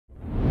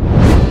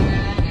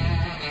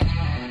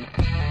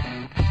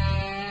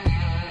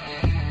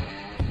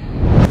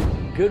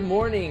Good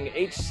morning,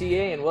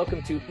 HCA, and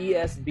welcome to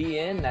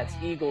ESBN. That's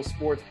Eagle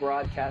Sports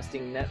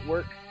Broadcasting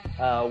Network.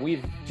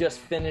 We've just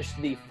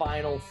finished the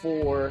Final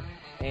Four,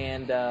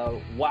 and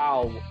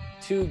wow,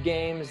 two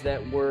games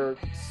that were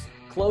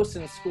close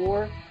in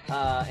score,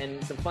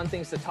 and some fun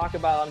things to talk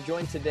about. I'm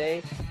joined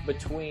today with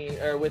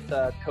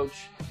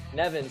Coach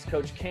Nevans,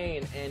 Coach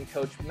Cain, and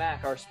Coach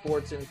Mack, our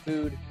sports and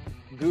food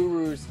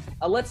gurus.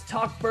 Let's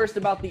talk first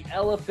about the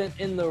elephant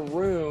in the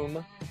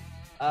room.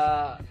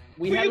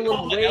 We had a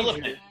little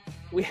wager.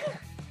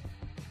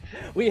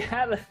 We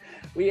had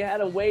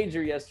a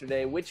wager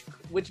yesterday. Which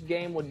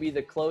game would be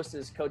the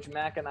closest? Coach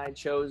Mack and I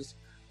chose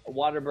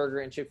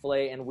Whataburger and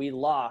Chick-fil-A, and we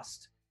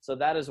lost. So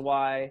that is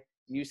why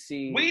you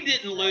see. We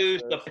didn't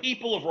lose. The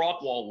people of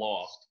Rockwall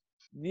lost.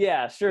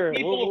 Yeah, sure. The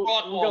people of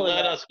Rockwall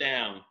let us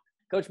down.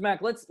 Coach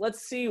Mack, let's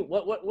see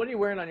what are you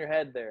wearing on your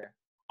head there?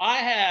 I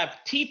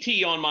have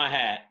TT on my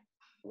hat.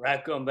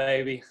 Wreck 'em,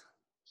 baby.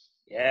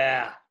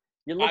 Yeah.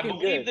 You're looking I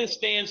believe good. this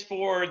stands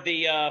for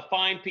the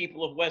fine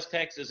people of West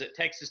Texas at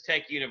Texas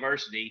Tech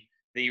University,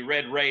 the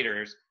Red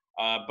Raiders.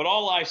 But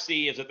all I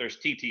see is that there's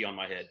TT on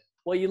my head.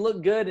 Well, you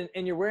look good,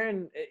 and you're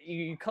wearing –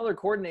 you color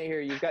coordinate here.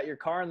 You've got your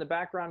car in the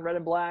background, red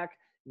and black.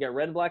 You got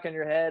red and black on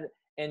your head,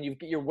 and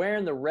you're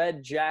wearing the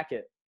red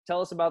jacket. Tell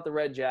us about the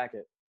red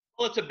jacket.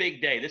 Well, it's a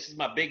big day. This is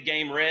my big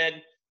game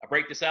red. I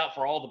break this out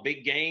for all the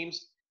big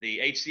games, the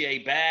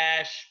HCA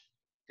Bash,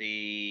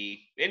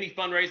 any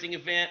fundraising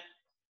event.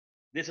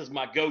 This is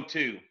my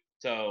go-to.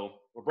 So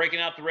we're breaking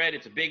out the red.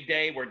 It's a big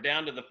day. We're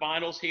down to the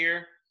finals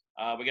here.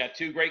 We got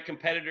two great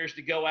competitors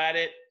to go at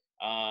it.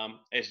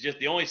 It's just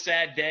the only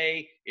sad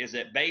day is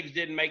that Babes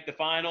didn't make the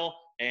final,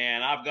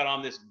 and I've got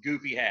on this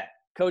goofy hat.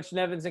 Coach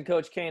Nevans and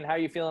Coach Cain, how are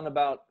you feeling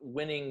about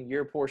winning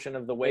your portion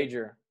of the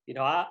wager? You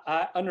know,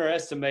 I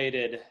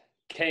underestimated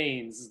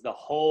Cain's the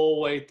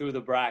whole way through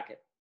the bracket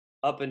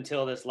up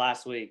until this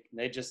last week.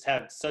 They just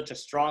had such a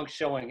strong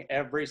showing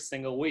every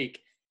single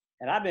week.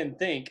 And I didn't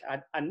think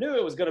 – I knew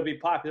it was going to be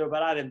popular,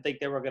 but I didn't think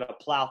they were going to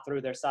plow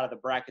through their side of the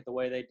bracket the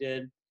way they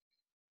did.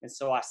 And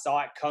so I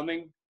saw it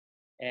coming,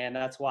 and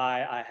that's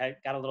why I had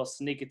got a little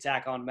sneak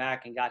attack on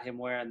Mac and got him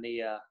wearing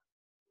the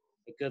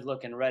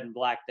good-looking red and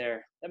black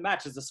there. That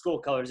matches the school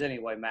colors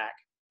anyway, Mac.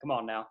 Come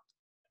on now.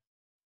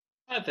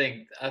 I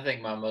think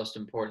my most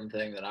important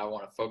thing that I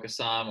want to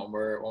focus on when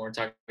we're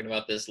talking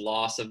about this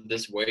loss of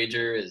this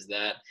wager is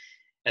that –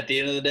 at the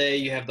end of the day,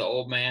 you have the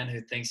old man who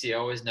thinks he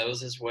always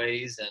knows his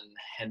ways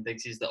and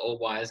thinks he's the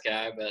old wise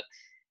guy. But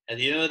at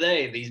the end of the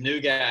day, these new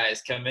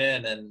guys come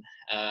in and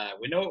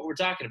we know what we're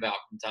talking about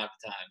from time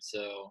to time.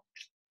 So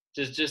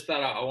just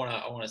thought I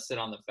want to sit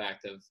on the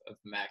fact of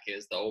Mac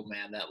is the old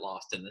man that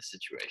lost in this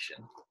situation.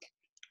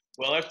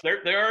 Well,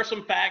 there are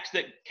some facts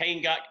that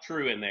Cain got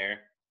true in there.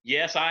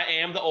 Yes, I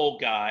am the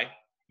old guy.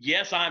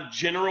 Yes, I'm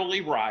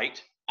generally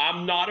right.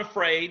 I'm not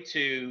afraid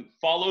to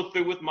follow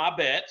through with my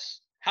bets.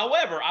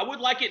 However, I would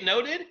like it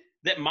noted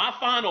that my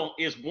final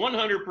is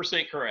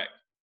 100% correct.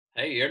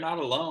 Hey, you're not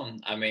alone.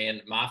 I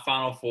mean, my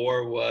Final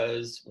Four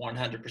was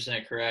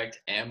 100% correct,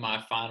 and my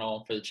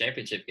final for the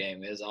championship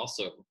game is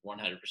also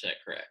 100%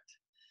 correct.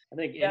 I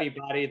think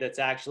anybody that's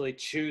actually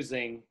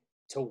choosing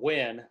to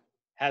win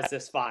has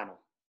this final.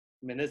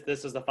 I mean,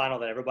 this is the final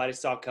that everybody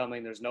saw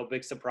coming. There's no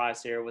big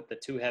surprise here with the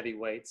two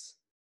heavyweights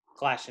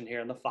clashing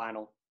here in the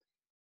final.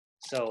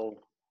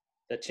 So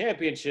the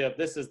championship,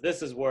 this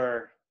is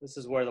where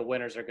the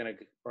winners are gonna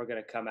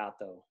come out,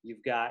 though.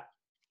 You've got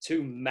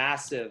two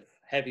massive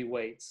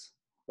heavyweights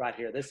right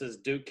here. This is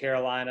Duke,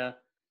 Carolina.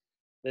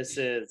 This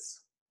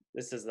is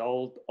the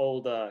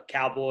old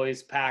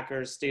Cowboys,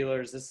 Packers,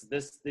 Steelers.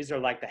 These are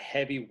like the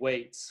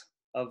heavyweights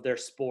of their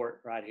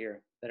sport right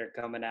here that are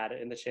coming at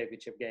it in the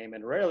championship game.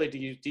 And rarely do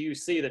you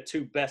see the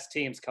two best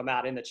teams come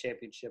out in the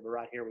championship, but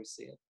right here we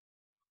see it.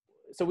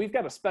 So we've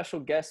got a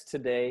special guest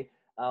today.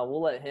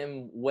 We'll let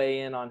him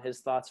weigh in on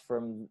his thoughts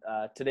from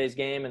today's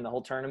game and the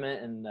whole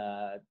tournament and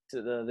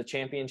to the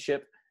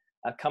championship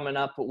coming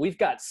up. But we've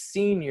got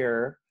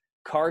senior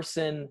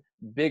Carson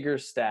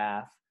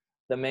Biggerstaff,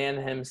 the man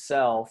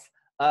himself.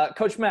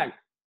 Coach Mack,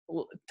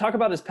 talk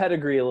about his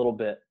pedigree a little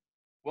bit.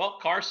 Well,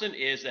 Carson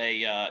is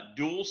a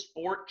dual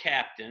sport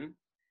captain,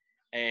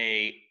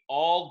 a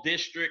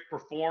all-district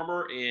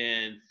performer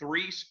in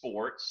 3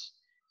 sports,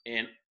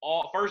 and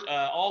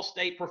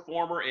all-state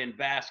performer in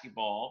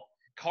basketball.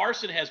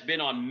 Carson has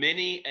been on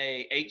many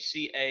a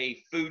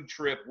HCA food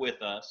trip with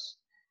us.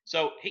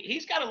 So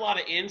he's got a lot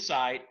of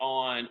insight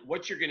on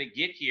what you're going to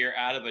get here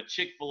out of a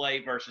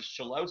Chick-fil-A versus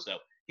Chiloso.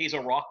 He's a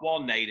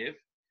Rockwall native.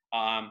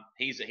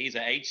 He's a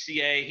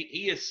HCA.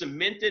 He has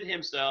cemented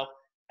himself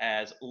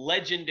as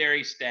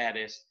legendary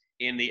status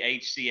in the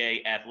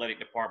HCA athletic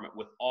department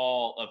with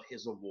all of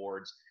his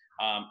awards.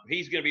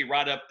 He's going to be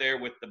right up there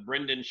with the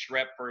Brendan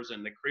Schrepfers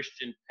and the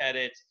Christian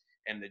Pettits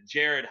and the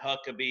Jared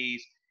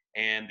Huckabees.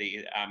 And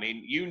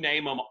you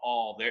name them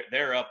all,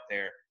 they're up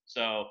there.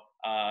 So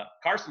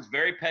Carson's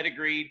very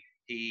pedigreed.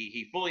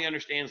 He fully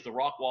understands the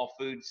Rockwall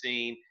food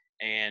scene,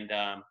 and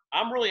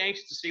I'm really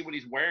anxious to see what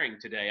he's wearing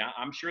today.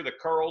 I'm sure the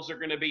curls are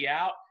going to be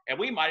out, and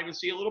we might even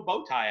see a little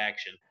bow tie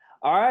action.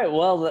 All right.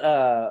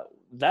 Well,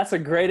 that's a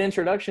great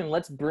introduction.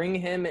 Let's bring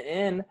him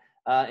in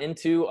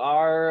into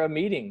our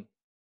meeting.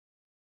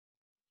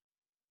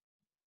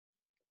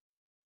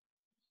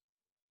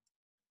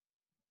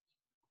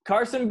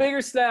 Carson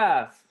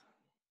Biggerstaff.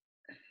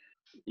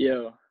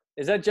 Yo,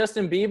 Is that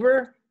Justin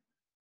Bieber?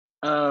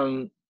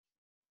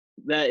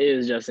 that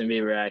is Justin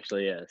Bieber,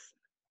 actually. Yes.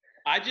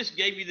 I just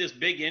gave you this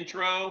big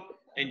intro,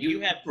 and you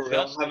have for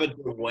real just have a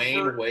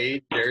Dwayne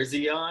Wade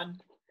jersey on?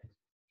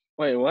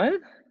 Wait,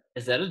 what?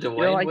 Is that a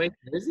Dwayne like- Wade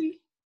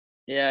jersey?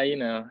 Yeah, you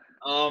know.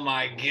 Oh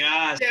my gosh!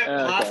 I can't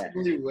Okay.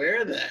 possibly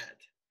wear that.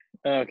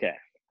 Okay.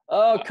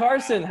 Oh,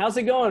 Carson, how's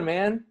it going,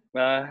 man?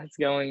 It's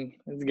going.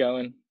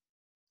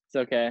 It's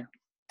okay.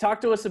 Talk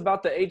to us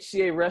about the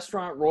HCA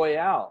restaurant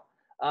Royale.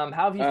 How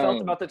have you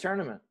felt about the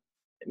tournament?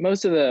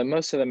 Most of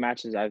the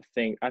matches, I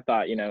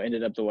thought,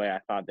 ended up the way I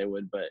thought they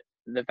would, but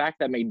the fact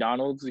that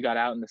McDonald's got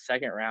out in the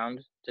second round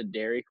to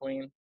Dairy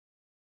Queen,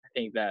 I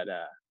think that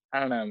I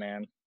don't know,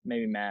 man,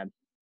 made me mad.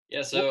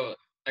 Yeah. So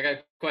I got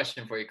a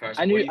question for you,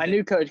 Carson. I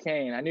knew Coach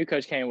Cain. I knew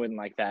Coach Cain wouldn't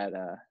like that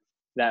upset.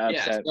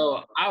 Yeah,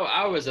 so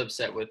I was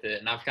upset with it,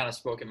 and I've kind of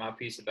spoken my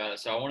piece about it.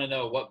 So I want to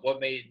know what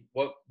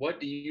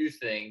do you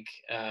think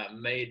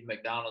made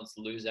McDonald's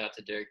lose out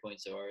to Dairy Queen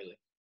so early?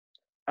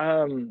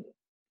 I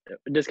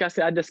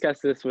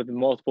discussed this with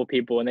multiple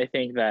people, and they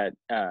think that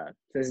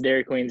since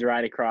Dairy Queen's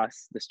right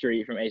across the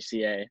street from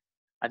HCA,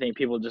 I think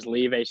people just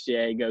leave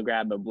HCA, go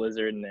grab a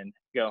Blizzard, and then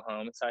go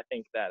home. So I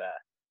think that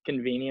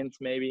convenience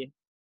maybe.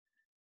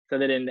 So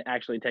they didn't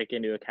actually take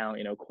into account,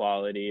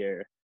 quality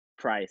or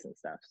price and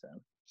stuff.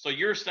 So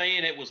you're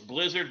saying it was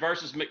Blizzard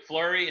versus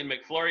McFlurry, and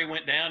McFlurry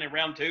went down in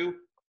round 2?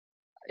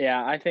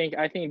 Yeah, I think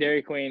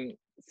Dairy Queen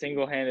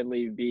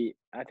single-handedly beat.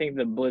 I think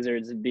the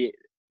Blizzards beat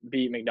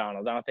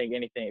McDonald's. I don't think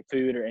anything,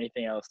 food or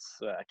anything else,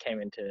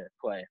 came into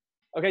play.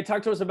 Okay,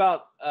 talk to us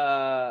about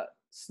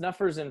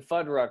Snuffers and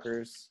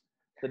Fuddruckers,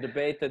 the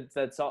debate that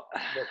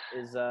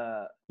is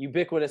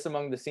ubiquitous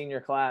among the senior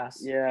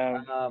class.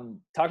 Yeah.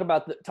 Talk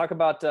about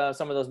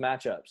some of those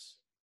matchups.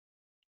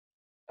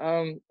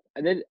 I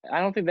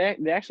don't think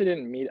they actually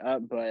didn't meet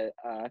up, but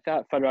I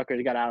thought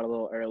Fuddruckers got out a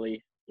little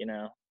early.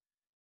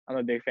 I'm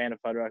a big fan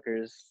of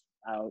Fuddruckers.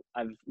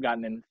 I've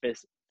gotten in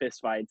fist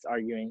fights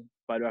arguing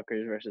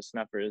Fuddruckers versus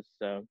Snuffers.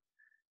 So,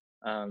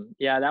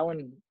 yeah, that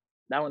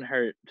one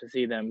hurt to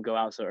see them go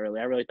out so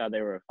early. I really thought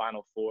they were a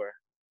Final Four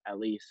at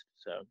least.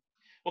 So,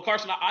 Well,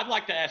 Carson, I'd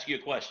like to ask you a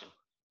question.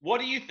 What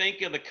do you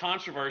think of the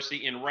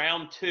controversy in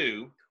round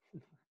 2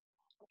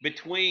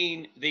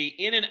 between the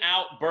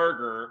In-N-Out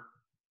Burger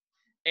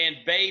and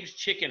Babe's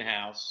Chicken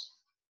House?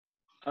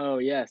 Oh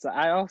yes,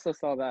 I also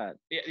saw that.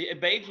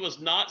 Babe's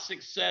was not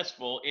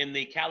successful in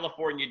the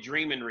California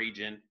Dreamin'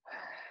 region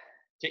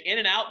to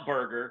In-N-Out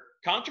Burger,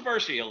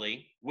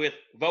 controversially, with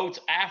votes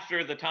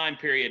after the time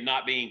period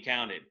not being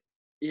counted.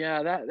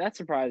 Yeah, that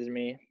surprised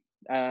me.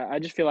 I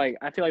feel like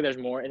there's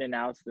more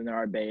In-N-Outs than there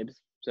are Babes.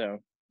 So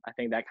I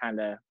think that kind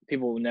of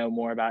people know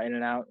more about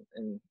In-N-Out.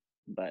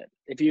 But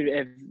if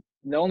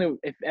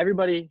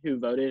everybody who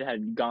voted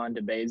had gone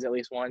to Babes at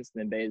least once,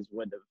 then Babes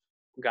would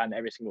have gotten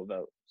every single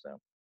vote. So.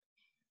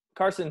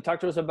 Carson, talk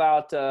to us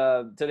about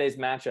today's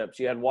matchups.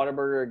 You had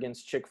Whataburger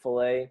against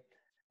Chick-fil-A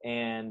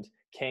and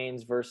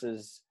Cain's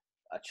versus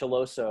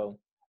Chiloso.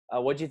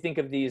 What did you think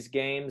of these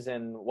games,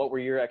 and what were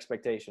your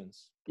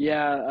expectations?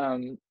 Yeah,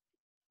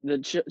 the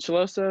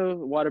Chiloso,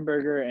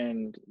 Whataburger,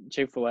 and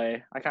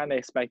Chick-fil-A, I kind of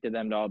expected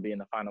them to all be in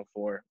the Final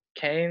Four.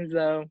 Cain's,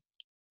 though,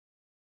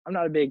 I'm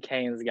not a big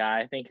Cain's guy.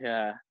 I think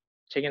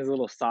chicken's a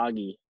little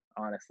soggy,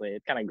 honestly.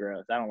 It's kind of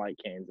gross. I don't like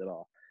Cain's at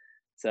all.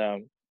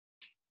 So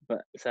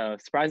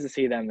surprised to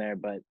see them there,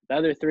 but the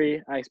other three,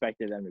 I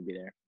expected them to be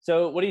there.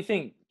 So what do you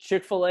think,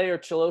 Chick-fil-A or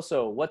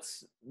Chiloso?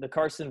 What's the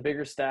Carson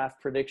Biggerstaff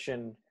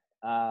prediction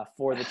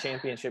for the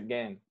championship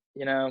game?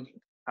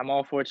 I'm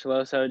all for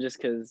Chiloso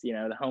just because,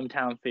 the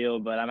hometown feel,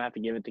 but I'm going to have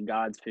to give it to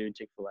God's food,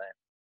 Chick-fil-A.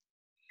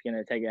 It's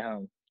going to take it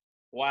home.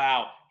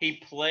 Wow, he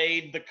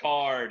played the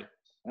card.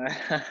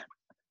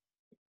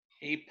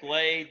 He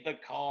played the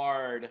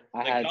card.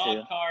 The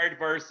God card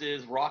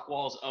versus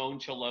Rockwall's own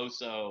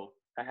Chiloso.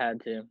 I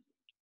had to.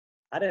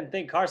 I didn't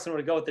think Carson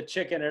would go with the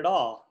chicken at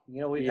all.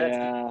 We've had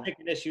some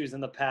chicken issues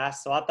in the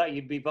past, so I thought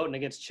you'd be voting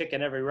against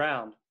chicken every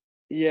round.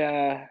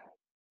 Yeah,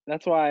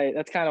 that's kind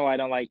of why I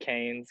don't like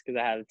Cain's, because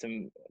I had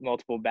some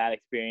multiple bad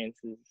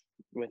experiences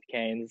with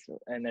Cain's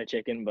and their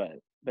chicken, but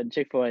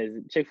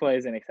Chick-fil-A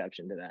is an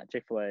exception to that.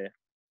 Chick-fil-A,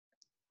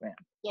 man.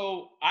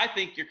 So I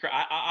think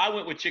I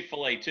went with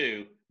Chick-fil-A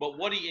too, but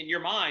in your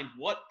mind,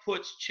 what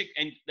puts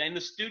and the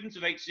students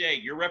of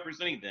HCA, you're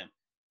representing them,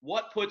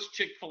 what puts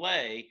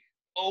Chick-fil-A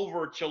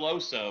over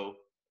Chiloso?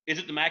 Is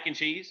it the mac and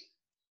cheese?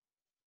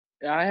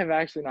 I have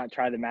actually not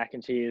tried the mac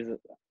and cheese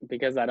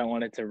because I don't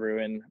want it to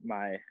ruin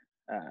my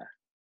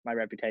my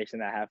reputation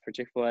that I have for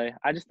Chick-fil-A.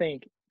 I just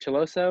think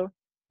Chiloso,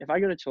 if I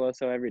go to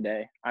Chiloso every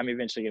day, I'm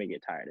eventually going to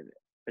get tired of it.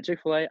 But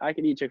Chick-fil-A, I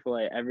could eat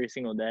Chick-fil-A every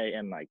single day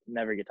and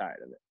never get tired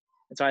of it.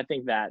 And so I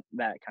think that's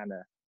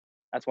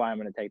why I'm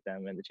going to take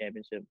them in the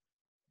championship.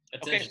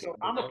 Okay, so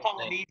I'm a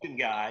Polynesian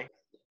guy.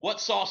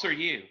 What sauce are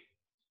you?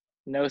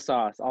 no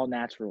sauce, all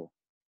natural.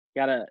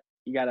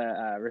 You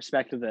gotta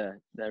respect the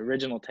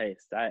original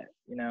taste. I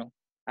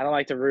don't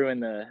like to ruin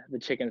the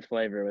chicken's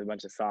flavor with a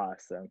bunch of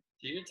sauce. So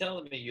So you're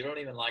telling me you don't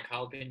even like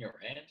jalapeno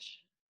ranch?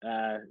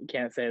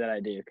 can't say that I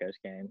do, Coach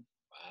Cain.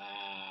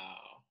 Wow.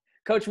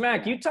 Coach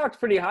Mack, you talked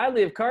pretty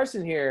highly of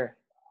Carson here.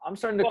 I'm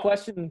starting to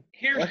question.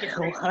 Here's the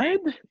great thing.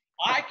 What?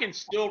 I can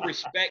still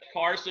respect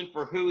Carson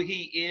for who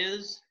he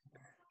is,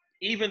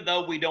 even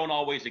though we don't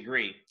always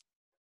agree.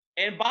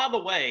 And by the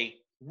way,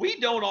 we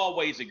don't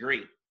always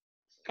agree.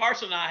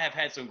 Carson and I have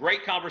had some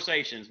great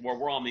conversations where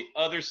we're on the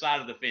other side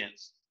of the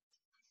fence.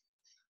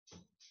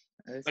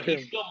 That's But true,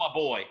 he's still my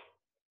boy.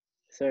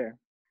 sir.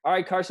 All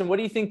right, Carson, what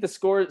do you think the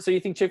score? So you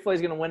think Chick-fil-A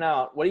is going to win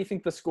out? What do you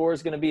think the score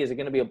is going to be? Is it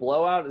going to be a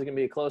blowout? Is it going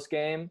to be a close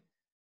game?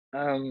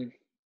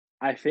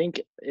 I think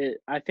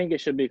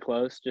it should be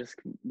close, just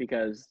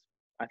because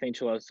I think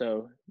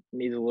Chiloso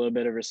needs a little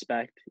bit of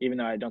respect, even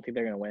though I don't think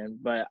they're going to win.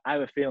 But I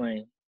have a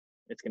feeling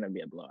it's going to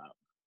be a blowout.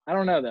 I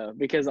don't know though,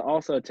 because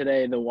also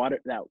today that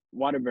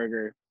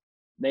Whataburger,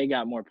 they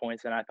got more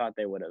points than I thought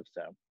they would have.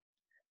 So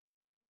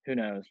who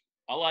knows?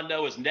 All I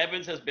know is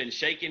Nevans has been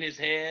shaking his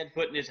head,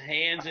 putting his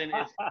hands in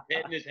his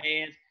head in his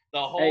hands the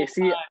whole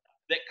time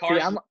that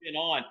Carson's been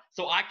on.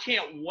 So I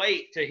can't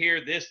wait to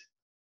hear this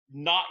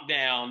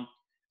knockdown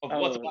of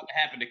what's about to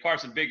happen to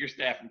Carson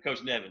Biggerstaff from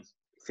Coach Nevans.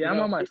 See, I'm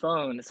on my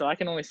phone, so I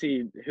can only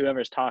see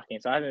whoever's talking.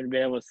 So I haven't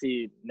been able to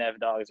see Nev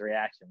Dog's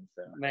reaction.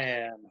 So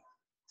Man,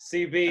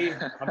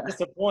 CB, I'm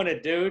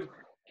disappointed, dude.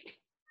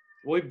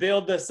 We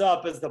build this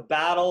up as the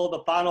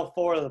Final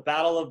Four, the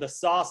battle of the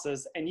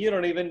sauces, and you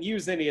don't even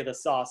use any of the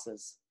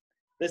sauces.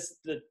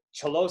 The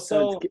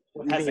Chiloso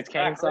has a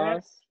Cain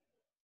sauce.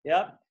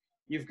 Yep.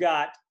 You've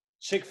got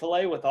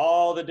Chick-fil-A with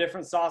all the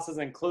different sauces,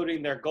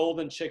 including their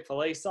golden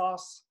Chick-fil-A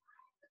sauce.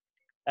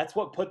 That's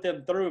what put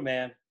them through,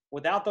 man.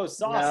 Without those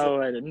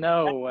sauces,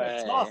 no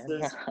way.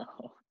 Sauces,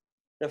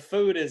 the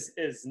food is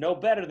no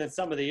better than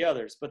some of the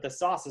others, but the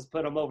sauces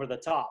put them over the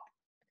top.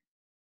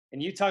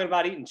 And you talking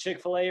about eating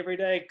Chick-fil-A every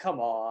day? Come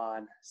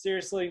on.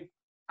 Seriously?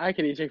 I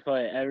could eat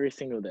Chick-fil-A every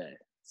single day.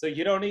 So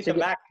you don't eat the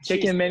mac and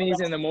cheese? Chicken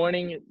minis in the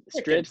morning,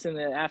 strips in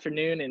the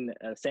afternoon, and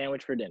a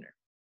sandwich for dinner.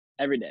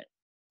 Every day.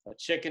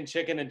 Chicken,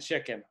 and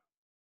chicken.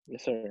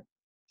 Yes, sir.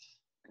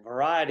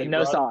 Variety, With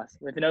no sauce.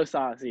 With no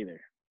sauce either.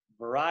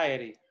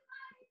 Variety.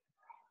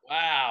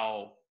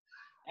 Wow.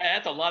 Hey,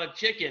 that's a lot of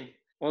chicken.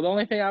 Well, the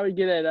only thing I would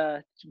get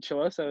at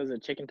Chiloso is a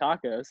chicken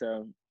taco,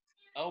 so.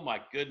 Oh,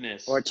 my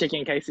goodness. Or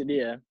chicken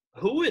quesadilla.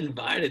 Who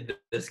invited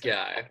this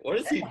guy? What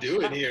is he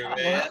doing here,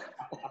 man?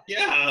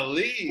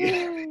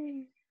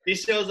 Golly. He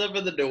shows up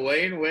in the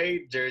Dwayne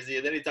Wade jersey,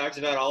 and then he talks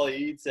about all he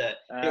eats at.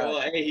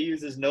 Hey, he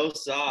uses no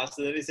sauce,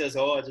 and then he says,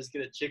 "Oh, I just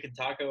get a chicken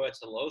taco at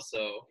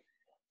Chiloso."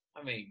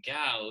 I mean,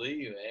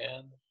 golly,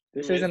 man.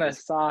 This isn't a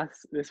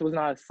sauce. This was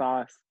not a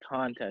sauce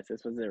contest.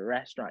 This was a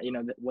restaurant. You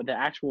know, with the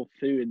actual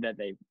food that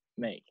they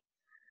make.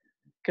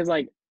 Because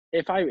like,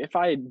 if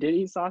I did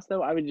eat sauce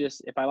though, I would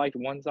just, if I liked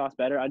one sauce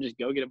better, I'd just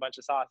go get a bunch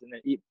of sauce and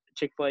then eat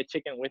Chick-fil-A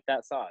chicken with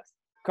that sauce.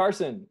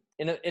 Carson,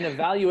 in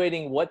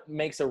evaluating what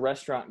makes a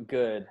restaurant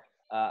good,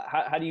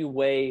 how do you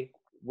weigh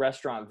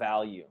restaurant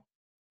value?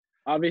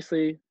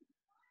 Obviously,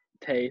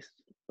 taste,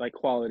 like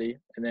quality,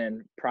 and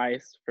then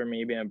price for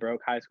me being a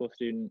broke high school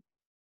student,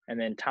 and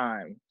then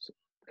time.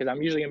 Because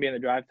I'm usually going to be in the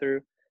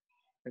drive-thru.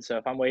 And so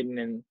if I'm waiting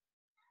in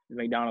the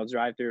McDonald's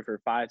drive-thru for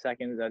 5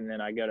 seconds and then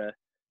I go to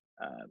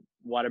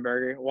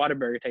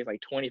Whataburger takes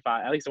like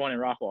 25, at least the one in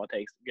Rockwall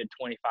takes a good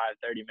 25,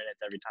 30 minutes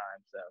every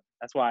time. So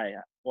that's why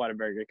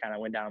Whataburger kind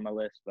of went down on my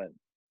list. But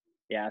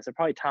yeah, so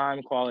probably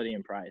time, quality,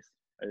 and price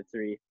are the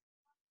three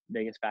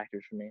biggest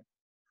factors for me.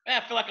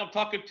 Man, I feel like I'm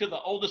talking to the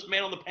oldest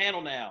man on the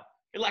panel now.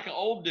 You're like an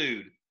old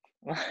dude.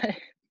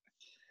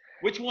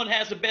 Which one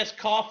has the best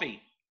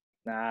coffee?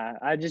 Nah,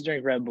 I just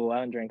drink Red Bull. I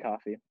don't drink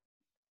coffee.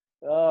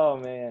 Oh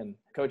man,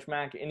 Coach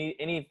Mack,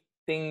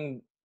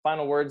 anything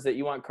final words that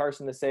you want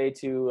Carson to say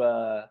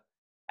to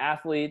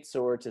athletes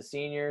or to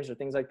seniors or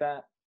things like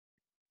that?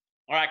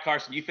 All right,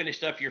 Carson, you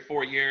finished up your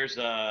 4 years,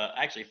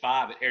 actually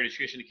 5 at Heritage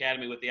Christian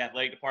Academy with the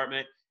athletic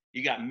department.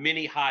 You got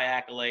many high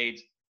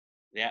accolades.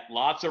 Yeah,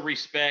 lots of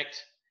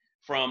respect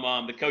from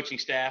the coaching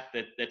staff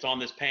that's on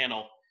this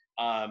panel.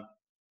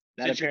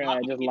 Since you're not I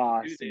just going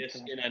lost. to do this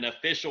in an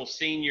official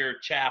senior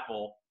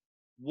chapel,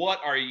 what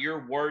are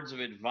your words of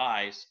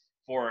advice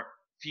for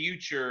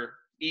future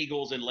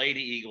Eagles and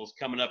Lady Eagles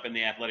coming up in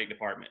the athletic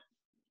department?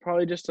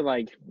 Probably just to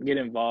like get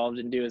involved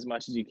and do as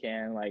much as you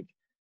can. Like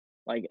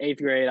 8th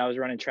grade, I was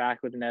running track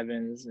with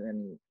Nevans,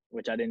 and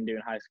which I didn't do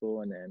in high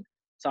school. And then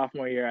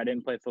sophomore year, I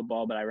didn't play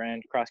football, but I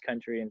ran cross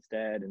country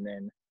instead. And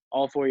then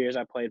all 4 years,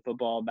 I played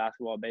football,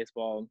 basketball,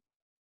 baseball.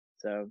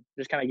 So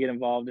just kind of get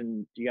involved,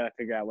 and you got to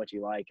figure out what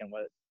you like and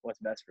what's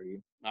best for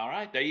you. All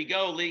right, there you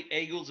go,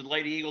 Eagles and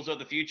Lady Eagles of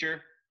the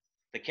future.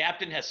 The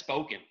captain has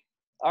spoken.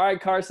 All right,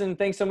 Carson,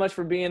 thanks so much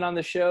for being on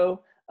the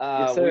show.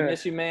 Yes, we sir.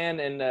 miss you, man,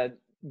 and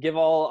give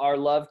all our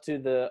love to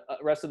the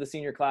rest of the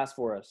senior class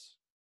for us.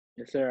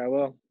 Yes, sir, I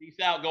will. Peace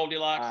out,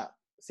 Goldilocks.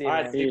 See you, All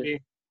man. right, CB.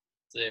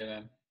 See you,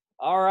 man.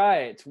 All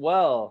right,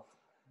 well.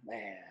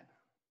 Man.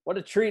 What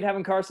a treat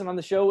having Carson on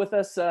the show with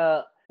us.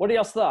 What are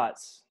y'all's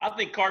thoughts? I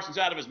think Carson's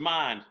out of his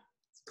mind.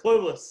 It's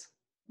clueless.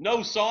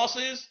 No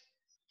sauces.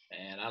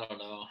 Man, I don't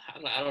know.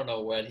 I don't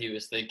know what he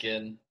was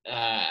thinking.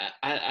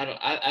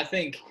 I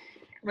think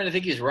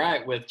he's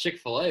right with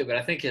Chick-fil-A, but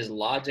I think his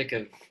logic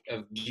of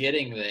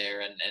getting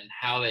there and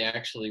how they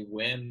actually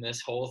win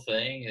this whole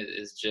thing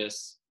is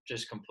just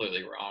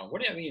completely wrong.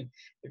 What do you mean?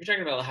 If you're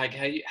talking about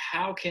like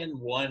how can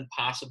one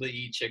possibly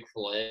eat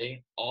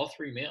Chick-fil-A all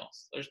 3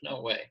 meals? There's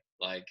no way.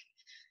 Like,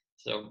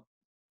 so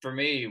for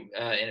me,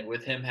 and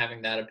with him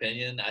having that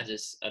opinion, I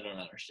don't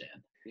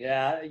understand.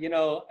 Yeah, you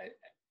know,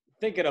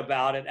 thinking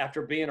about it,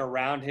 after being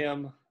around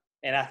him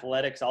in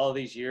athletics all of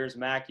these years,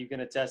 Mac, you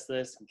can attest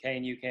this, and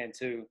Cain, you can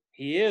too.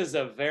 He is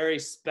a very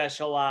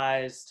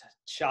specialized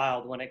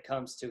child when it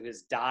comes to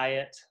his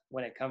diet,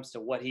 when it comes to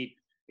what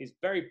he's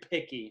very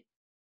picky.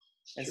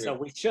 And so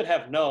we should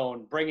have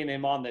known, bringing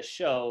him on the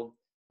show,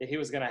 that he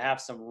was going to have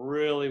some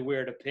really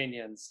weird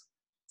opinions,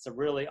 some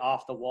really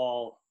off the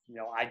wall,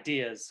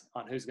 ideas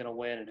on who's going to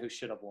win and who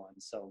should have won.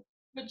 So,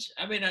 which,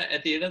 I mean,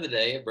 at the end of the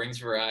day, it brings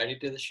variety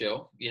to the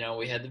show.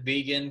 We had the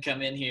vegan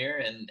come in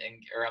here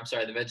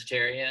the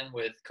vegetarian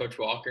with Coach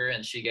Walker,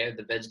 and she gave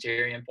the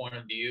vegetarian point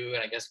of view.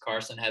 And I guess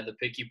Carson had the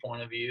picky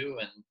point of view.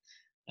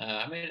 And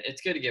I mean,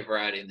 it's good to get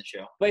variety in the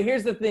show. But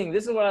here's the thing.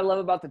 This is what I love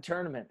about the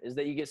tournament is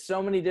that you get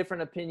so many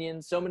different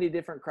opinions, so many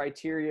different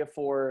criteria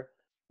for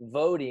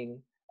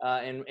voting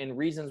and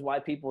reasons why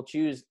people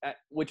choose,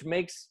 which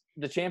makes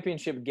the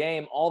championship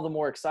game all the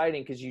more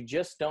exciting because you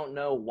just don't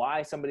know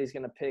why somebody's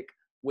going to pick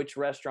which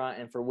restaurant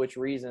and for which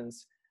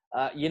reasons.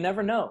 You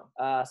never know.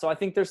 So I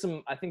think there's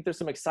some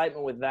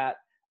excitement with that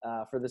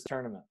for this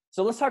tournament.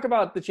 So let's talk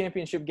about the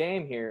championship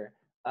game here.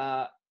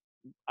 I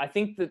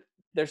think that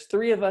there's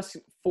 3 of us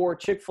for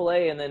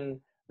Chick-fil-A and then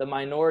the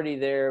minority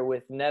there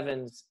with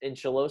Nevans and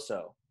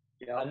Chiloso.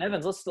 Yeah.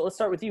 Nevans, let's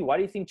start with you. Why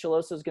do you think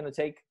Chiloso is going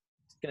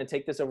to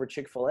take this over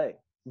Chick-fil-A?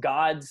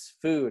 God's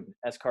food,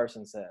 as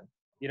Carson said.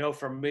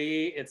 For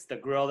me, it's the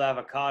grilled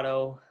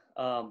avocado.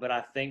 But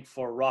I think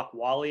for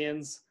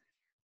Rockwallians,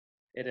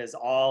 it is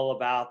all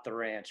about the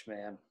ranch,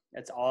 man.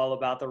 It's all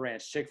about the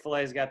ranch.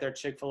 Chick-fil-A's got their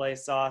Chick-fil-A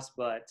sauce,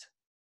 but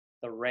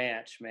the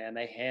ranch, man,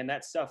 they hand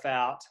that stuff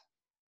out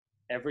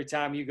every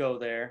time you go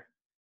there.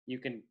 You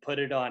can put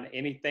it on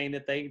anything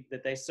that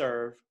they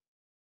serve.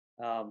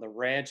 The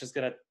ranch is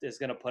gonna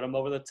put them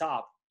over the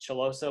top.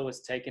 Chiloso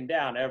is taking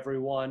down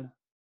everyone.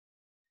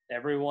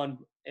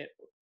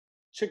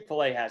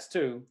 Chick-fil-A has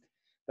too,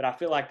 but I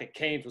feel like the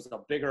Canes was a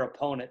bigger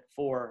opponent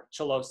for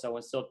Chiloso,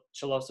 and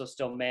Chiloso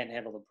still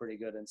manhandled them pretty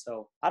good. And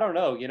so I don't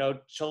know,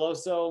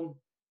 Chiloso,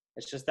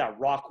 it's just that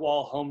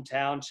Rockwall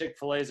hometown.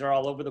 Chick-fil-A's are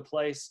all over the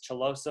place.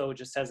 Chiloso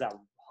just has that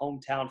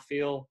hometown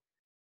feel.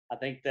 I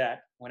think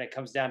that when it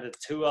comes down to the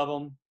 2 of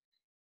them,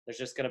 there's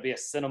just going to be a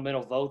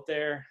sentimental vote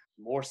there,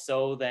 more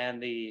so than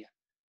the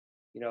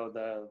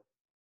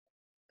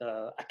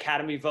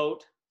academy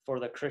vote for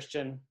the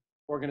Christian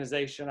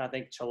organization. I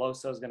think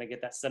Chiloso is going to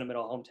get that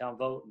sentimental hometown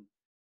vote, and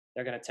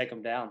they're going to take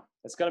them down.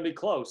 It's going to be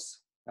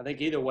close. I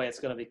think either way it's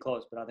going to be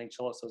close, but I think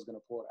Chiloso is going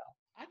to pull it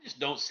out. I just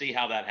don't see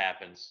how that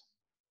happens.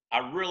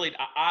 I'm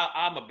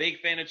a big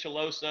fan of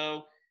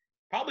Chiloso.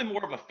 Probably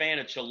more of a fan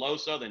of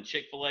Chiloso than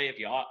Chick-fil-A, if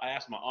you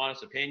ask my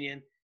honest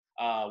opinion.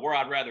 Where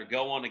I'd rather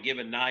go on a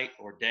given night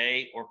or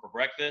day or for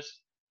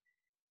breakfast.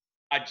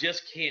 I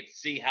just can't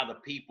see how the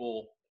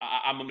people –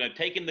 I'm going to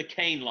take in the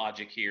Cain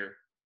logic here,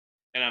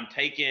 and I'm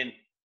taking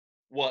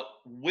what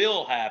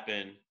will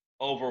happen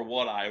over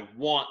what I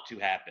want to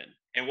happen.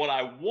 And what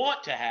I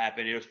want to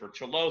happen is for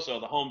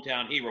Chiloso, the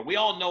hometown hero. We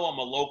all know I'm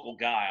a local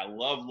guy. I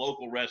love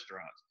local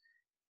restaurants.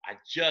 I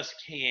just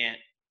can't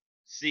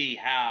see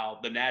how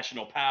the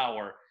national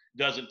power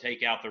doesn't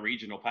take out the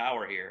regional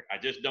power here. I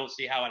just don't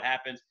see how it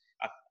happens.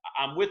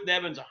 I'm with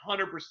Nevans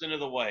 100% of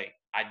the way.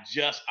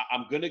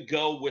 I'm going to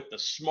go with the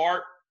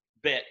smart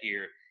bet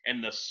here,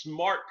 and the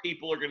smart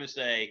people are going to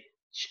say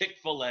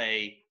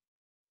Chick-fil-A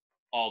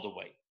all the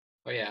way.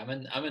 Oh yeah,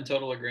 I'm in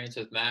total agreement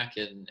with Mac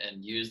and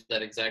use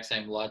that exact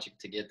same logic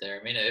to get there.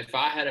 I mean, if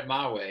I had it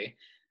my way,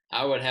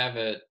 I would have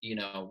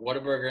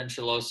Whataburger and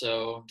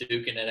Chiloso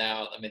duking it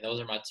out. I mean, those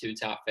are my 2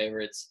 top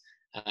favorites,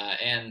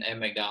 and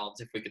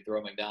McDonald's if we could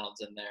throw McDonald's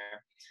in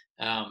there.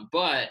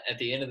 But at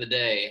the end of the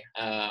day,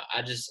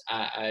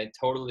 I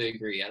totally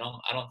agree. I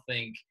don't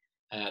think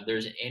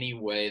there's any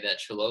way that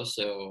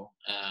Chiloso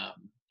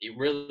it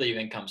really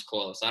even comes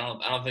close. I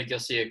don't think you'll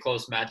see a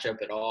close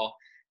matchup at all.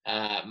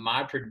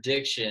 My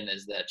prediction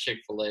is that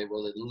Chick-fil-A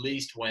will at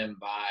least win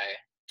by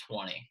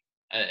 20,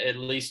 at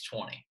least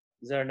 20.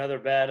 Is there another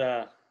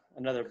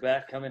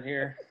bet coming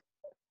here?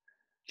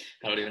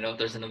 I don't even know if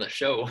there's another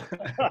show.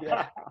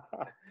 Yeah.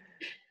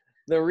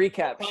 The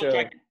recap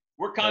show.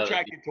 We're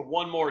contracted to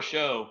one more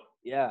show.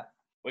 Yeah.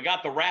 We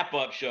got the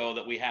wrap-up show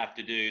that we have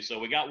to do, so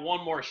we got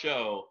one more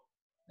show.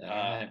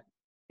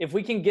 If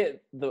we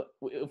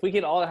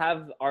could all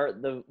have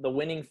the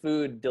winning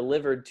food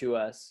delivered to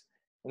us,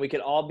 and we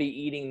could all be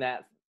eating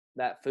that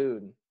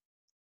food.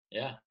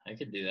 Yeah, I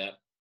could do that.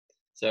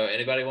 So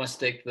anybody wants to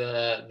take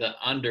the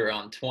under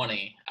on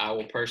 20, I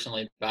will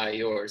personally buy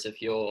yours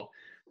if you'll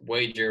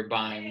wager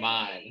buying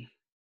mine.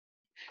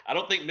 I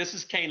don't think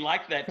Mrs. Cain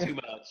liked that too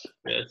much.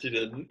 Yeah, she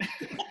didn't.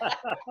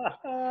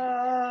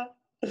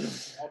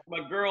 That's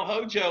my girl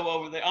Hojo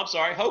over there. I'm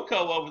sorry,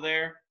 Hoko over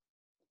there.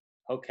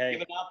 Okay.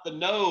 Giving out the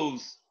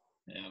nose.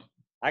 Yeah.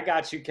 I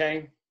got you,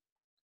 Cain.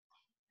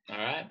 All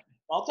right.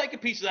 I'll take a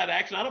piece of that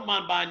action. I don't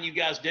mind buying you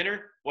guys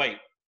dinner. Wait,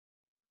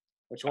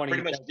 Which I one?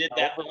 pretty much did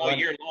that all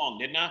year long,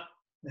 didn't I?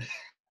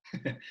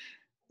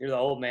 You're the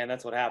old man.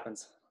 That's what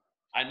happens.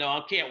 I know.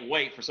 I can't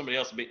wait for somebody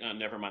else to be.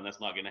 Never mind. That's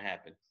not going to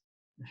happen.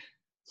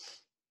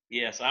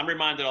 Yes, I'm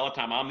reminded all the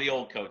time. I'm the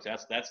old coach.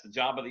 That's the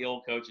job of the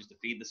old coach, is to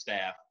feed the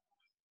staff.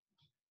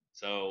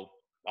 So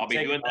I'll be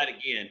doing that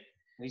again.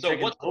 So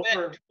what's the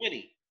bet?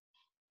 20.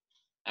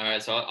 All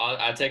right. So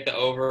I'll take the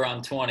over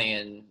on 20,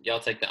 and y'all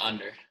take the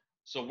under.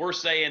 So we're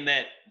saying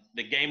that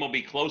the game will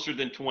be closer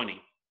than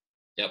 20.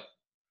 Yep.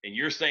 And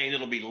you're saying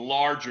it'll be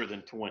larger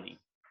than 20.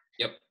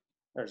 Yep.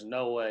 There's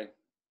no way.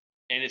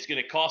 And it's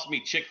going to cost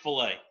me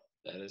Chick-fil-A.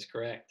 That is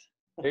correct.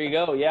 There you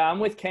go. Yeah, I'm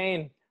with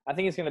Cain. I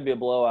think it's going to be a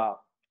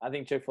blowout. I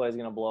think Chick-fil-A is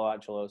going to blow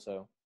out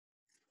Chiloso.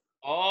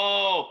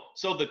 Oh,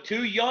 so the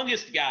two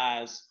youngest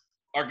guys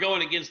are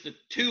going against the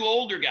two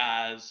older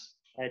guys.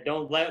 Hey,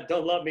 don't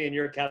let me in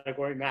your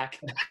category, Mac.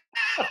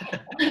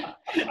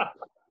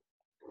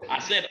 I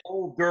said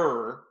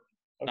older,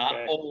 not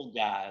Okay. old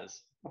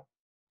guys.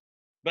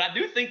 But I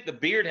do think the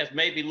beard has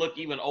made me look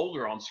even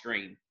older on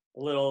screen. A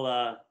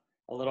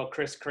little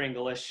Kris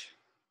Kringle-ish.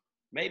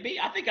 Maybe.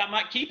 I think I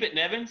might keep it,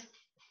 Nevans.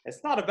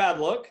 It's not a bad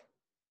look.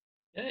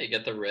 Yeah, you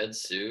got the red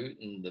suit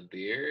and the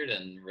beard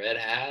and red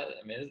hat.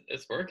 I mean,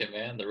 it's working,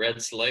 man. The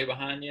red sleigh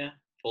behind you.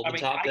 Pull the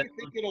top how do down. you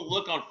think it'll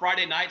look on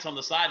Friday nights on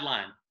the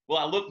sideline? Will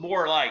I look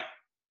more like,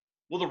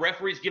 will the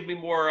referees give me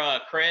more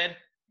cred?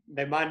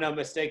 They might not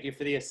mistake you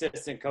for the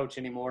assistant coach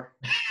anymore.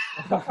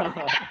 That's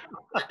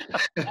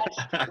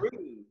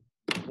true.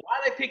 Why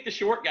they pick the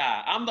short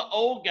guy? I'm the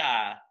old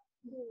guy.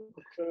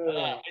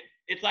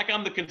 It's like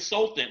I'm the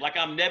consultant, like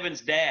I'm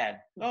Nevan's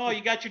dad. Oh,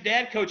 you got your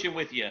dad coaching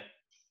with you.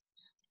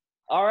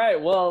 All right.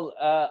 Well,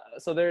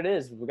 so there it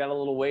is. We got a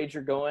little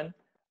wager going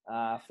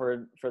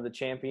for the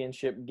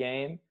championship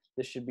game.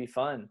 This should be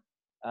fun.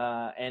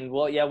 And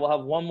we'll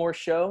have one more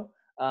show.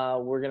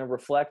 We're going to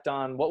reflect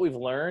on what we've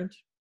learned,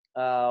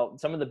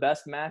 some of the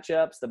best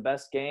matchups, the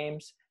best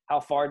games, how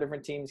far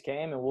different teams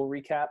came, and we'll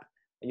recap.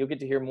 You'll get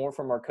to hear more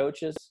from our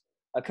coaches.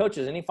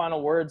 Coaches, any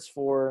final words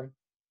for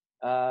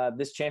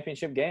this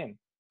championship game?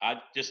 I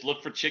just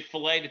look for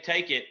Chick-fil-A to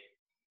take it.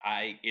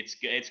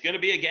 It's going to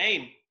be a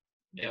game.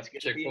 Yeah,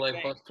 Chick-fil-A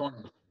plus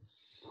 20.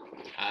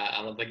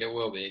 I don't think it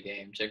will be a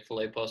game.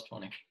 Chick-fil-A plus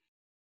 20.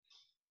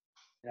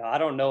 I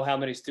don't know how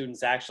many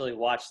students actually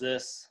watch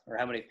this or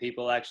how many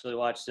people actually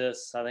watch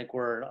this. I think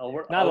we're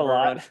not a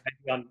lot.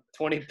 On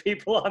 20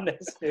 people on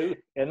this, dude.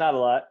 Yeah, not a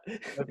lot.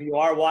 If you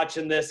are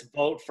watching this,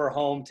 vote for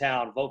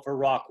hometown. Vote for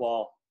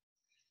Rockwall.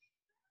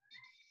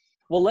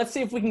 Well, let's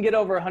see if we can get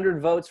over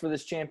 100 votes for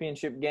this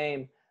championship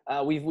game.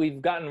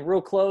 We've gotten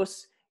real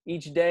close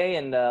each day,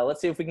 and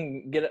let's see if we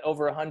can get it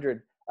over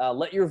 100.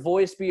 Let your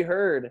voice be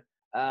heard.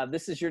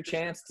 This is your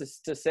chance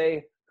to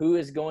say who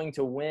is going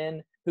to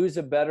win, who's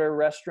a better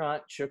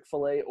restaurant,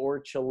 Chick-fil-A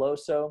or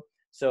Chiloso.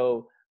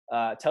 So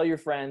tell your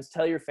friends,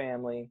 tell your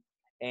family,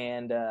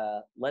 and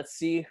let's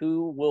see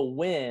who will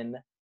win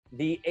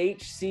the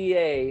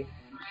HCA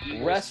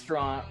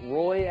Restaurant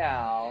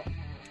Royale.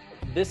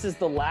 This is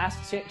the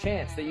last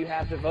chance that you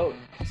have to vote.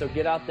 So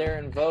get out there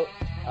and vote,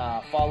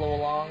 follow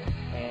along,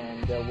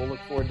 and we'll look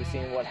forward to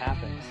seeing what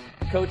happens.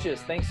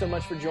 Coaches, thanks so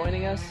much for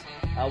joining us.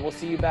 We'll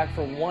see you back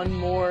for one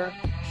more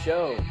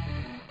show.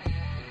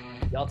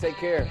 Y'all take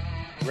care.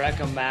 Wreck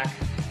 'em, Mac.